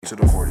to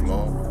the 40.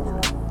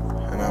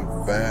 And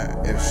I'm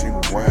bad if she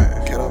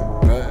wet. Can I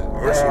bet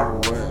if she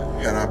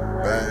wet? And I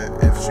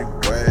bet if she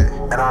wet.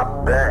 And I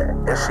bet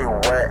if she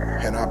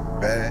wet. And I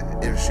bet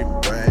if she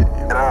wet.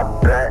 And I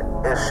bet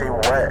if she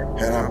wet.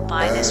 And I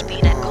Buy this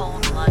beat at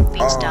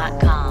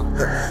Coldbloodbeats.com.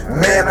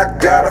 Man, I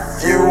got a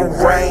few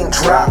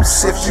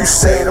raindrops. If you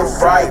say the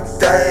right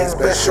things,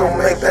 bet she'll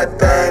make that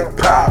thing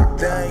pop.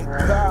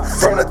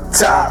 From the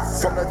top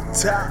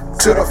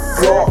to the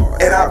floor.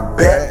 And I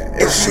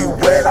bet if she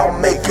wet, I'll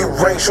make it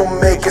rain, she'll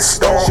make it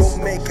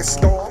storm.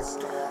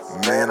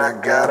 Man, I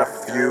got a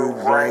few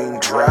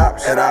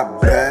raindrops. And I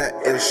bet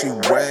if she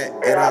wet.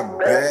 And I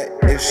bet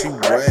if she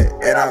wet.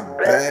 And I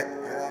bet.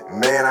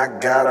 Man, I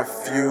got a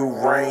few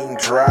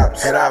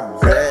raindrops. And I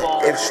bet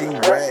if she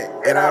wet.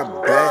 And I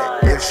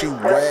bet if she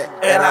wet.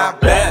 And I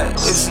bet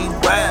if she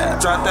wet.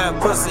 Drop that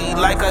pussy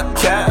like a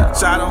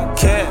catch. I don't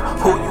care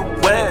who you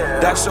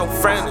with. That's your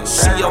friend and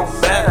she your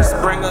best.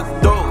 Bring her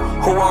through.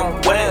 Who I'm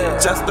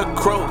with, just the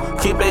crew,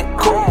 keep it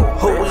cool.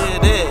 Who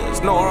it is,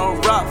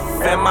 NoraA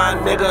Ruffin, my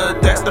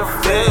nigga Dexter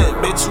Fizz.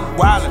 Bitch, you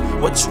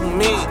wildin', what you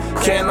mean?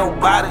 Can't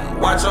nobody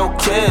watch your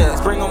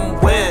kids, bring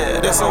them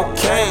with, it's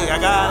okay. I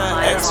got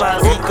an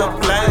Xbox, he can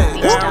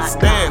play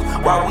downstairs.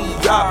 While we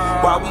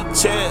up, while we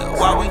chill,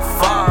 while we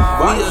fuck.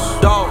 We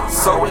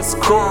adults, so it's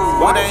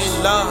cool. It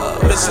ain't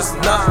love, it's just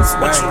nuts.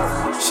 What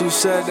you? She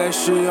said that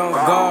she on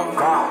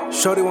go.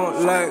 Shorty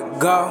won't let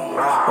go.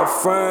 Her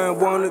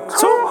friend wanted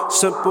two.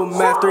 Simple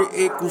math, 3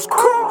 equals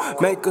cool.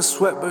 Make her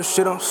sweat, but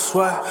she don't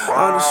sweat.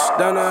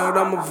 Understand that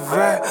I'm a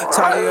vet.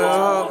 Tie her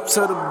up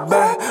to the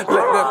bed.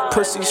 Let that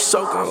pussy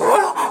soak in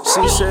wet.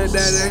 She said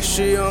that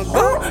she on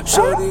go.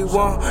 Shorty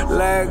won't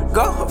let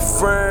go. Her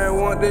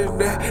friend wanted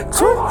that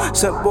too.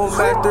 Simple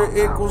math,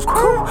 3 equals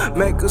cool.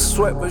 Make her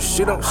sweat, but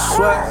she don't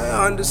sweat.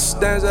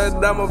 Understands that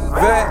I'm a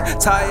vet.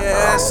 Tie her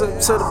ass up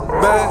to the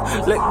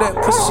bed. Let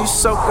that pussy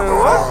soak in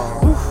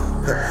wet.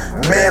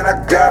 Man,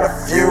 I got a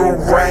few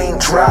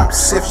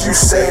raindrops. If you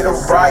say the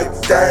right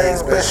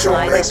things, bet she'll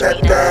make that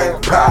thing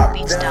pop.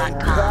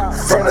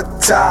 From the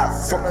top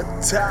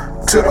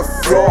to the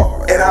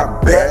floor. And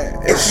I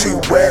bet if she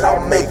wet,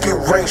 I'll make it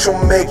rain,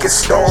 she'll make it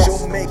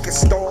storm.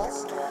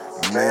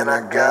 Man,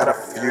 I got a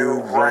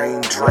few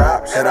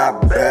raindrops. And I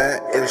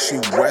bet if she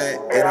wet.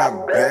 And I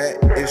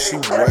bet if she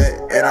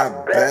wet. And I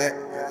bet.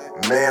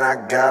 Man,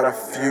 I got a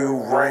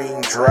few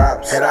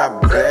raindrops. And I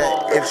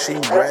bet if she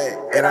wet.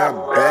 And I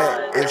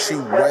bet if she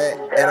wet.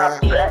 And I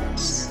bet.